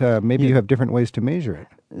well, but maybe you have different ways to measure it.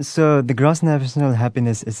 So the gross national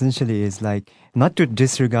happiness essentially is not to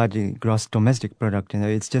disregard the gross domestic product.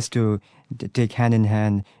 It's just to take hand in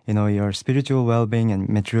hand, your spiritual well-being and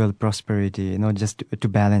material prosperity, just to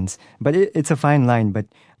balance. But it's a fine line. But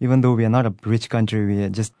even though we are not a rich country,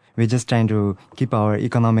 we're just trying to keep our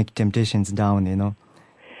economic temptations down,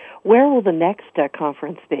 Where will the next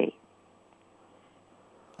conference be?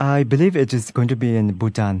 I believe it is going to be in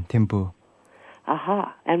Bhutan, Thimphu.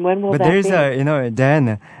 Aha. And when will that be? But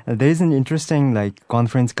there is an interesting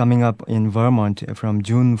conference coming up in Vermont from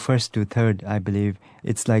June 1st to 3rd, I believe.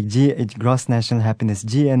 It's Gross National Happiness,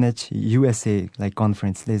 GNH USA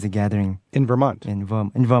conference. There's a gathering. In Vermont? In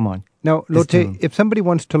Vermont. Now, Lotte, if somebody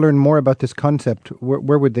wants to learn more about this concept,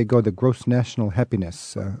 where would they go, the gross national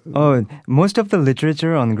happiness? Most of the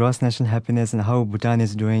literature on gross national happiness and how Bhutan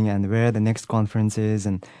is doing and where the next conference is,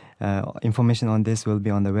 and information on this will be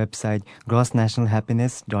on the website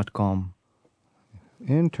grossnationalhappiness.com.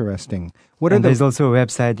 Interesting. There's also a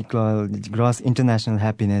website called Gross International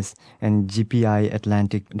Happiness and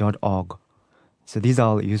gpiatlantic.org. So these are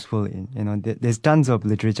all useful. There's tons of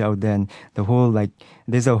literature out there, and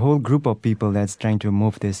there's a whole group of people that's trying to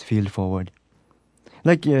move this field forward.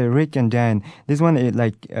 Rick and Dan, this one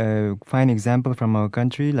fine example from our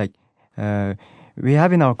country. We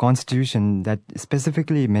have in our constitution that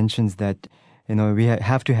specifically mentions that we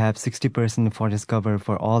have to have 60% forest cover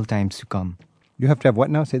for all times to come. You have to have what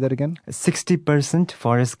now? Say that again. 60%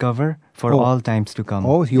 forest cover for all times to come.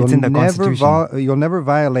 Oh, it's in the constitution. You'll never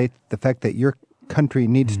violate the fact that your country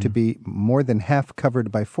needs to be more than half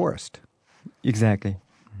covered by forest. Exactly.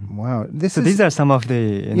 Wow. These are some of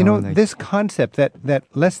the... this concept that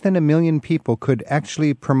less than 1 million people could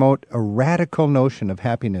actually promote a radical notion of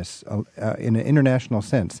happiness in an international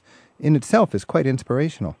sense in itself is quite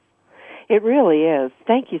inspirational. It really is.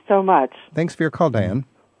 Thank you so much. Thanks for your call, Diane.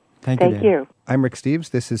 Thank you. I'm Rick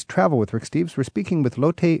Steves. This is Travel with Rick Steves. We're speaking with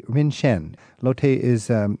Lotte Rinchen. Lotte has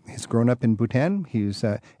grown up in Bhutan. He's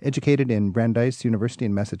educated in Brandeis University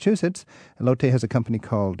in Massachusetts. Lotte has a company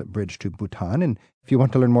called Bridge to Bhutan. And if you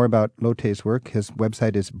want to learn more about Lotte's work, his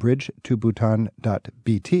website is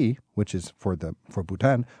bridgetobhutan.bt, which is for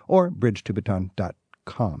Bhutan, or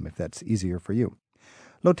bridgetobhutan.com, if that's easier for you.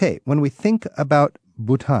 Lotte, when we think about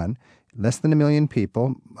Bhutan, less than 1 million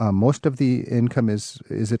people. Most of the income is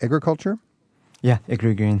it agriculture? Yeah,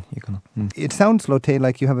 agrarian economy. It sounds, Lotte,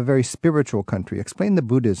 like you have a very spiritual country. Explain the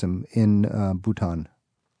Buddhism in Bhutan.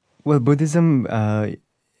 Well, Buddhism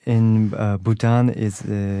in Bhutan is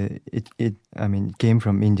came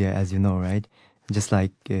from India, as you know, right? Just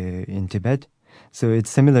like in Tibet. So it's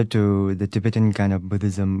similar to the Tibetan kind of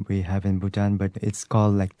Buddhism we have in Bhutan, but it's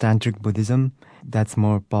called like Tantric Buddhism. That's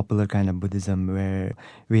more popular kind of Buddhism where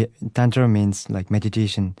Tantra means like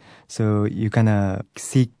meditation. So you kind of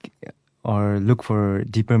seek or look for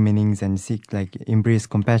deeper meanings and seek like embrace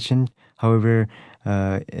compassion. However,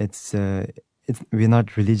 we're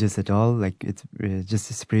not religious at all. Like it's just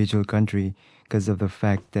a spiritual country because of the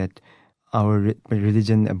fact that our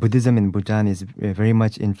religion, Buddhism in Bhutan, is very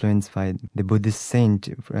much influenced by the Buddhist saint,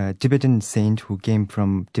 Tibetan saint who came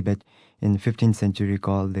from Tibet in 15th century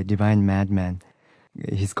called the Divine Madman.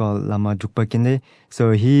 He's called Lama Drukpa Khyentse.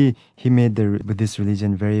 So he made the Buddhist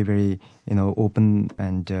religion very, very, open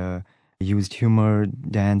and used humor,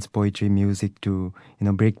 dance, poetry, music to,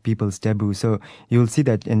 break people's taboo. So you'll see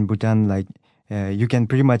that in Bhutan, like, you can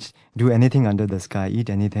pretty much do anything under the sky, eat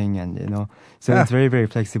anything, and so it's very, very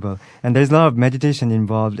flexible. And there's a lot of meditation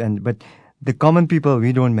involved, but the common people,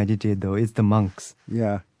 we don't meditate though. It's the monks.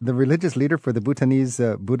 Yeah, the religious leader for the Bhutanese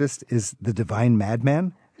Buddhist is the Divine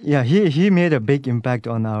Madman. Yeah, he made a big impact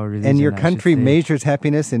on our religion. And your country measures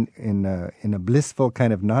happiness in a blissful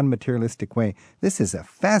kind of non-materialistic way. This is a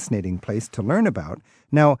fascinating place to learn about.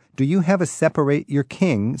 Now, do you have your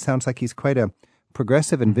king? Sounds like he's quite a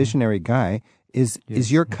progressive and visionary guy. Is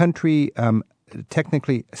your country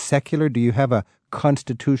technically secular? Do you have a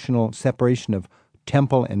constitutional separation of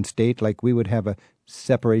temple and state, like we would have a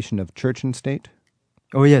separation of church and state?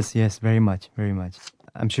 Oh yes, very much, very much.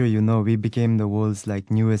 I'm sure you know we became the world's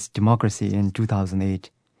newest democracy in 2008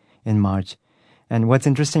 in March. And what's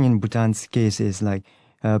interesting in Bhutan's case is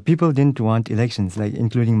people didn't want elections,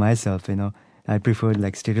 including myself. I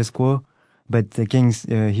preferred status quo. But the king,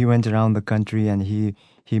 he went around the country and he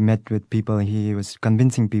met with people. He was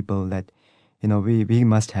convincing people that, we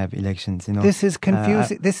must have elections. This is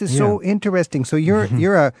confusing. This is so interesting. So you're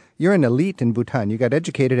an elite in Bhutan. You got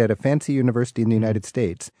educated at a fancy university in the United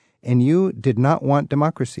States, and you did not want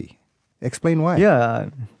democracy. Explain why. Yeah,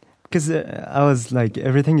 because I was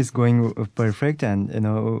everything is going perfect, and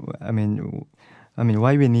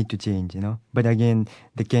why we need to change, But again,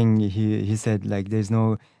 the king, he said there's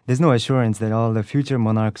no assurance that all the future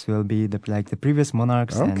monarchs will be the previous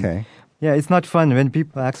monarchs. Okay. And, yeah, it's not fun when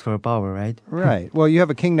people ask for power, right? Right. Well, you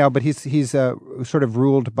have a king now, but he's sort of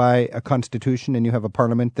ruled by a constitution, and you have a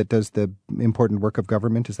parliament that does the important work of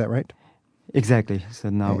government. Is that right? Exactly. So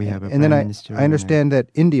now we have a prime minister. I understand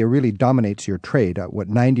that India really dominates your trade.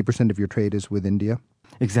 90% of your trade is with India?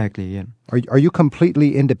 Exactly, yeah. Are you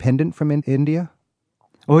completely independent from India?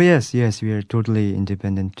 Oh, yes, we are totally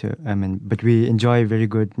independent. But we enjoy very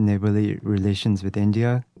good neighborly relations with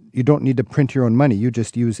India. You don't need to print your own money. You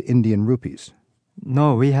just use Indian rupees.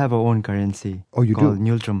 No, we have our own currency. Oh, you called do?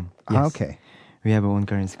 Nultrum. Yes. Ah, okay. We have our own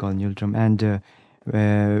currency called Nultrum. And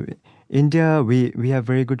India, we have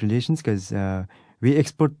very good relations because we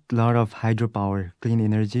export a lot of hydropower, clean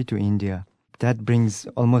energy to India. That brings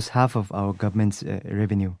almost half of our government's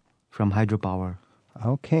revenue from hydropower.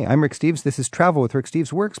 Okay, I'm Rick Steves. This is Travel with Rick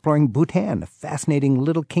Steves. We're exploring Bhutan, a fascinating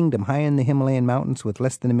little kingdom high in the Himalayan mountains with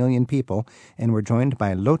less than 1 million people. And we're joined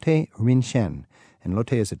by Lotte Rinchen. And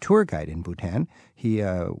Lotte is a tour guide in Bhutan. He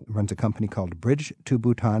runs a company called Bridge to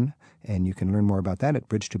Bhutan, and you can learn more about that at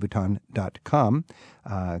bridgetobhutan.com.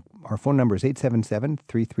 Our phone number is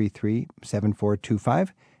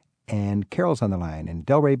 877-333-7425. And Carol's on the line in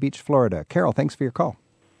Delray Beach, Florida. Carol, thanks for your call.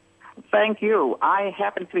 Thank you. I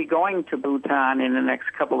happen to be going to Bhutan in the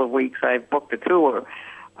next couple of weeks. I've booked a tour.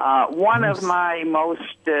 One of my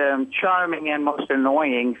most charming and most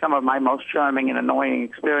annoying, some of my most charming and annoying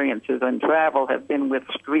experiences in travel have been with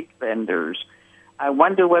street vendors. I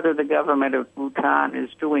wonder whether the government of Bhutan is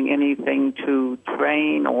doing anything to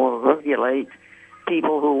train or regulate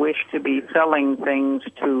people who wish to be selling things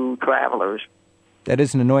to travelers. That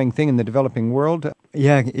is an annoying thing in the developing world.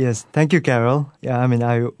 Yeah, yes. Thank you, Carol. Yeah,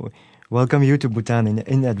 I welcome you to Bhutan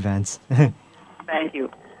in advance. Thank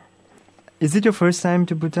you. Is it your first time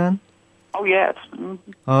to Bhutan? Oh, yes.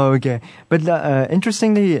 Mm-hmm. Oh, okay. But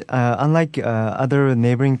interestingly, unlike other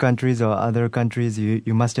neighboring countries or other countries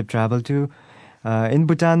you must have traveled to, in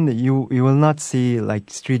Bhutan, you will not see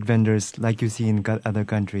street vendors like you see in other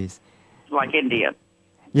countries. Like India.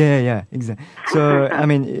 Yeah, exactly. So,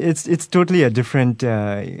 it's totally a different,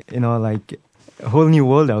 a whole new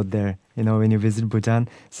world out there, when you visit Bhutan.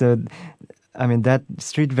 So, that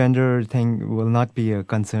street vendor thing will not be a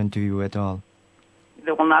concern to you at all.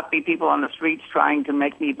 There will not be people on the streets trying to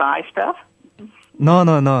make me buy stuff? No,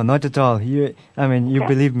 not at all. You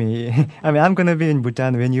believe me. I'm gonna be in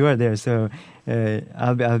Bhutan when you are there, so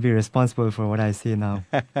I'll be responsible for what I see now.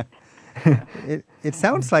 It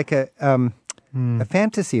sounds like a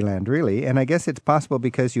fantasy land, really, and I guess it's possible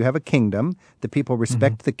because you have a kingdom. The people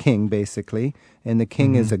respect the king, basically, and the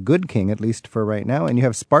king is a good king, at least for right now. And you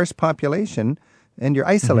have sparse population, and you're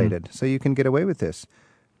isolated, so you can get away with this.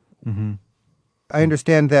 I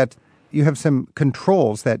understand that you have some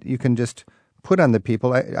controls that you can just put on the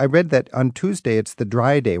people. I read that on Tuesday it's the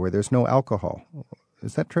dry day where there's no alcohol.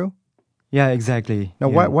 Is that true? Yeah, exactly. Now,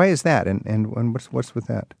 why is that, and what's with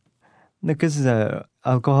that? Because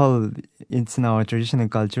alcohol, it's in our traditional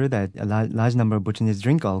culture that a large number of Bhutanese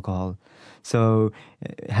drink alcohol. So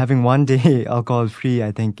having one day alcohol-free,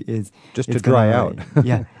 I think, is... Just to dry out.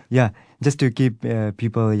 Yeah. Just to keep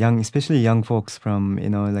people young, especially young folks from,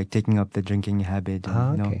 taking up the drinking habit.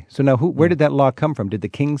 Okay. So now, where did that law come from? Did the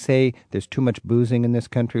king say, there's too much boozing in this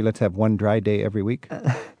country, let's have one dry day every week?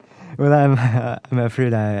 Well, I'm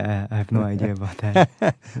afraid I have no idea about that.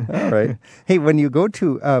 All right. Hey, when you go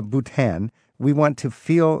to Bhutan, we want to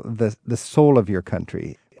feel the soul of your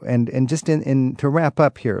country. And just to wrap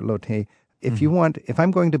up here, Lotte, if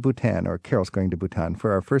I'm going to Bhutan, or Carol's going to Bhutan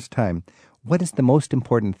for our first time, what is the most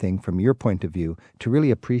important thing from your point of view to really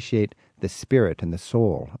appreciate the spirit and the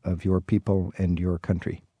soul of your people and your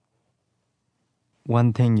country?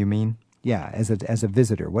 One thing, you mean? Yeah, as a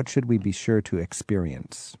visitor, what should we be sure to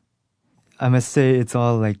experience? I must say it's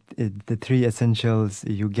all like the three essentials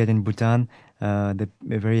you get in Bhutan. The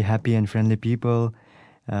very happy and friendly people,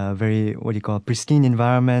 very, pristine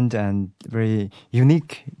environment, and very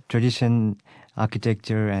unique tradition,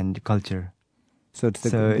 architecture, and culture. So it's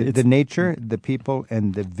the nature, the people,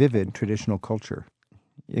 and the vivid traditional culture.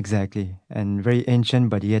 Exactly. And very ancient,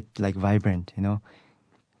 but yet vibrant,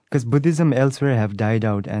 Because Buddhism elsewhere have died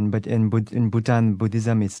out, but in Bhutan,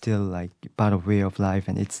 Buddhism is still part of way of life,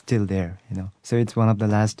 and it's still there, So it's one of the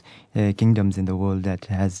last kingdoms in the world that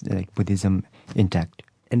has Buddhism intact.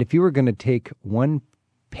 And if you were going to take one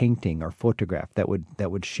painting or photograph that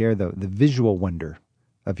would share the visual wonder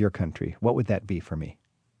of your country, what would that be for me?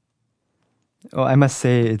 Oh, I must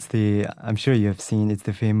say I'm sure you have seen, it's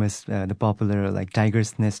the famous, the popular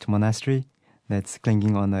Tiger's Nest Monastery that's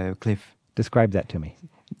clinging on a cliff. Describe that to me.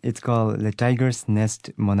 It's called the Tiger's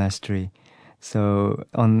Nest Monastery. So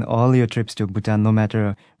on all your trips to Bhutan, no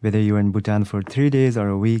matter whether you're in Bhutan for 3 days or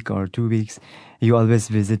a week or 2 weeks, you always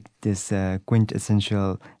visit this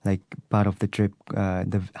quintessential part of the trip,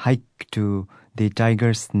 the hike to the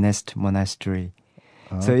Tiger's Nest Monastery.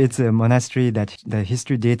 So it's a monastery that the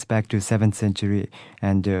history dates back to 7th century,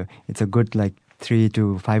 and it's a good 3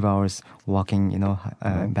 to 5 hours walking,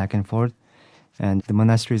 back and forth. And the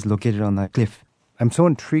monastery is located on a cliff. I'm so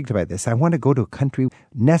intrigued by this. I want to go to a country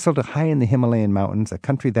nestled high in the Himalayan mountains, a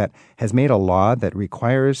country that has made a law that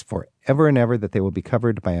requires forever and ever that they will be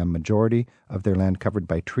covered by a majority of their land covered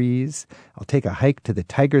by trees. I'll take a hike to the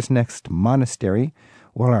Tiger's Nest Monastery,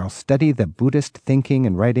 where I'll study the Buddhist thinking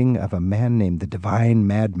and writing of a man named the Divine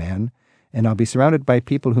Madman, and I'll be surrounded by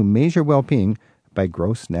people who measure well-being by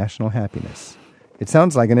gross national happiness. It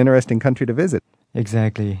sounds like an interesting country to visit.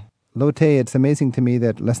 Exactly. Lotte, it's amazing to me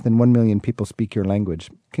that less than 1 million people speak your language.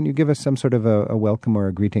 Can you give us some sort of a welcome or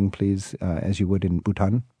a greeting, please, as you would in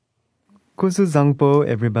Bhutan? Kusu Zangpo,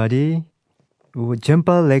 everybody.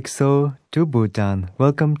 Jempa Lekso to Bhutan.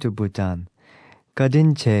 Welcome to Bhutan.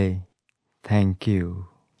 Kadin Che. Thank you.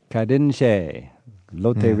 Kadin Che,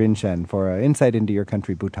 Lotte Rinshan, for insight into your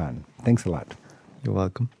country, Bhutan. Thanks a lot. You're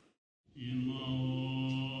welcome.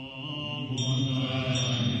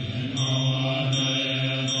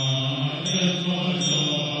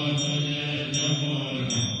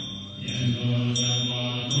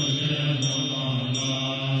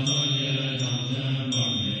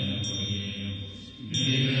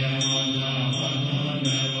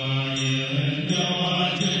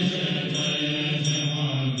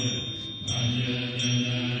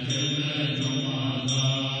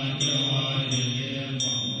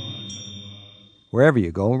 Wherever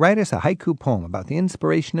you go, write us a haiku poem about the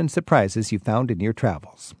inspiration and surprises you found in your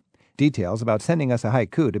travels. Details about sending us a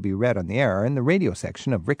haiku to be read on the air are in the radio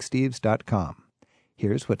section of ricksteves.com.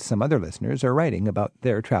 Here's what some other listeners are writing about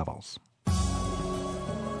their travels.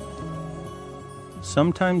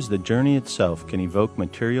 Sometimes the journey itself can evoke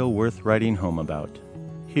material worth writing home about.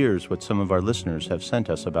 Here's what some of our listeners have sent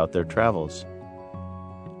us about their travels.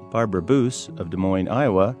 Barbara Boos of Des Moines,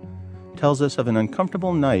 Iowa, tells us of an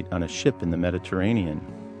uncomfortable night on a ship in the Mediterranean.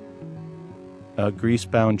 A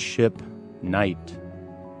grease-bound ship, night,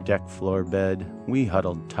 deck floor bed, we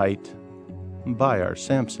huddled tight by our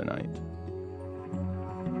Samsonite.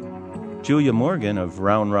 Julia Morgan of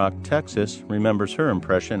Round Rock, Texas, remembers her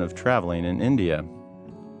impression of traveling in India.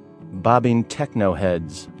 Bobbing techno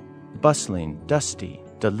heads, bustling, dusty,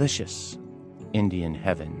 delicious, Indian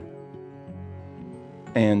heaven.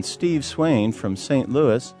 And Steve Swain from St.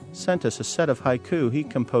 Louis sent us a set of haiku he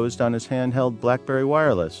composed on his handheld BlackBerry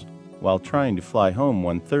Wireless while trying to fly home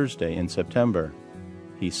one Thursday in September.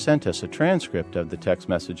 He sent us a transcript of the text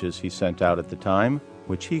messages he sent out at the time,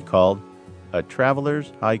 which he called A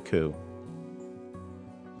Traveler's Haiku.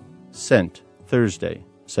 Sent Thursday,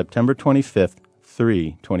 September 25th,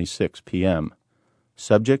 3:26 p.m.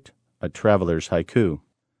 Subject, A Traveler's Haiku.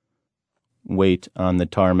 Wait on the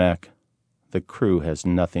tarmac. The crew has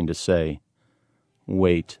nothing to say.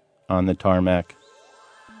 Wait on the tarmac.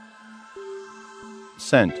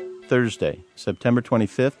 Sent Thursday, September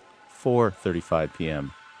 25th, 4:35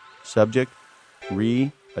 p.m. Subject,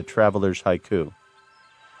 A Traveler's Haiku.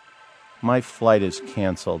 My flight is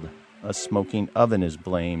canceled. A smoking oven is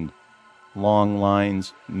blamed. Long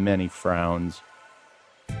lines, many frowns.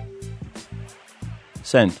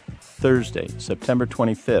 Sent Thursday, September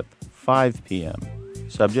 25th, 5 p.m.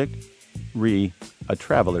 Subject, A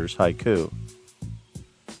Traveler's Haiku.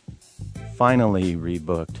 Finally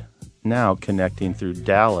rebooked. Now connecting through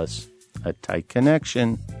Dallas. A tight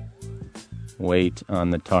connection. Wait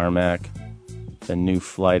on the tarmac. The new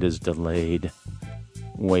flight is delayed.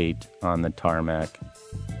 Wait on the tarmac.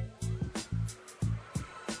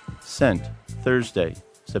 Sent Thursday,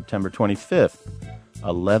 September 25th,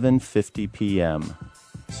 11:50 p.m.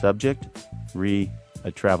 Subject,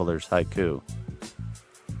 A Traveler's Haiku.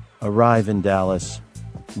 Arrive in Dallas.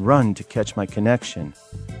 Run to catch my connection.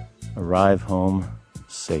 Arrive home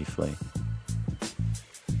safely.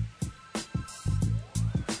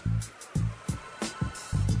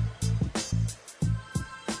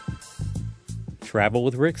 Travel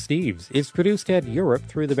with Rick Steves is produced at Europe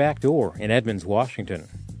Through the Back Door in Edmonds, Washington.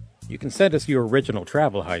 You can send us your original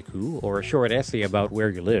travel haiku or a short essay about where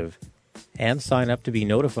you live, and sign up to be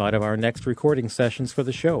notified of our next recording sessions for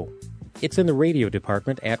the show. It's in the radio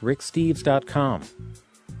department at ricksteves.com.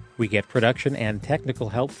 We get production and technical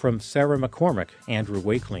help from Sarah McCormick, Andrew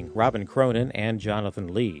Wakeling, Robin Cronin, and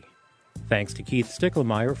Jonathan Lee. Thanks to Keith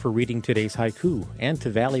Sticklemeyer for reading today's haiku, and to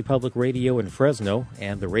Valley Public Radio in Fresno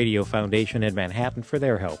and the Radio Foundation in Manhattan for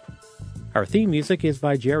their help. Our theme music is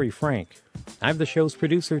by Jerry Frank. I'm the show's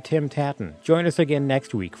producer, Tim Tatton. Join us again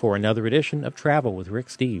next week for another edition of Travel with Rick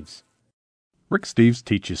Steves. Rick Steves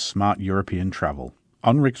teaches smart European travel.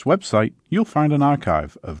 On Rick's website, you'll find an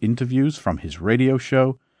archive of interviews from his radio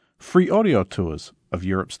show, free audio tours of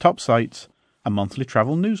Europe's top sites, a monthly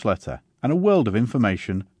travel newsletter, and a world of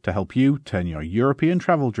information to help you turn your European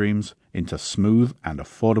travel dreams into smooth and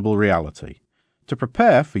affordable reality. To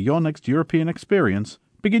prepare for your next European experience,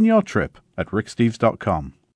 begin your trip at ricksteves.com.